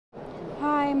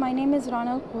Hi, my name is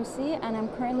Rania Al-Qusi and I'm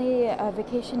currently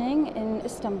vacationing in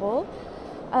Istanbul.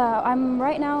 I'm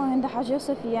right now in the Hagia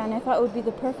Sophia and I thought it would be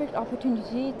the perfect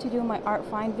opportunity to do my art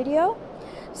find video.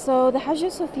 So the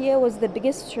Hagia Sophia was the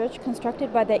biggest church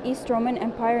constructed by the East Roman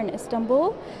Empire in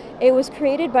Istanbul. It was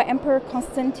created by Emperor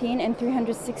Constantine in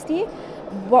 360,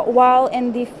 while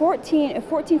in the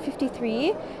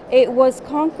 1453, it was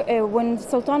when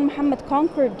Sultan Muhammad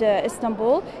conquered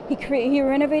Istanbul, he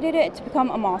renovated it to become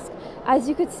a mosque. As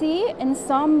you could see, in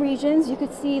some regions you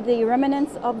could see the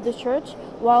remnants of the church,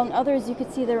 while in others you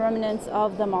could see the remnants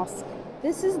of the mosque.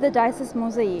 This is the Deesis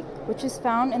mosaic, which is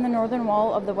found in the northern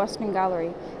wall of the Western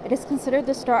Gallery. It is considered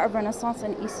the start of Renaissance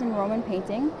and Eastern Roman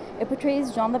painting. It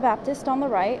portrays John the Baptist on the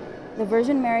right, the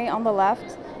Virgin Mary on the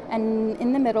left, and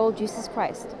in the middle, Jesus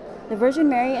Christ. The Virgin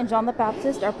Mary and John the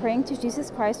Baptist are praying to Jesus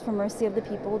Christ for mercy of the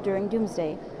people during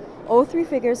Doomsday. All three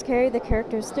figures carry the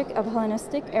characteristic of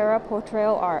Hellenistic era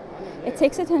portrayal art. It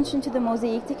takes attention to the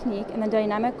mosaic technique and the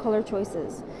dynamic color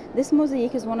choices. This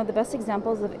mosaic is one of the best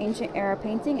examples of ancient era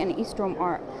painting and East Rome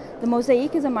art. The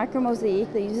mosaic is a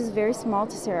micro-mosaic that uses very small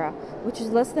tessera, which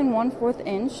is less than 1/4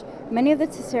 inch. Many of the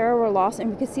tessera were lost and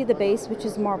we can see the base, which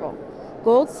is marble.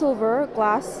 Gold, silver,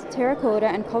 glass, terracotta,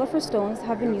 and colorful stones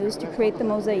have been used to create the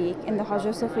mosaic in the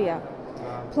Hagia Sophia.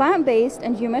 Plant-based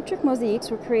and geometric mosaics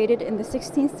were created in the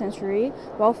 16th century,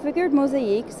 while figured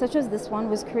mosaics, such as this one,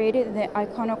 was created in the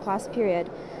iconoclast period.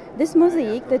 This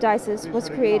mosaic, the Deesis, was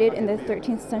created in the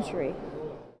 13th century.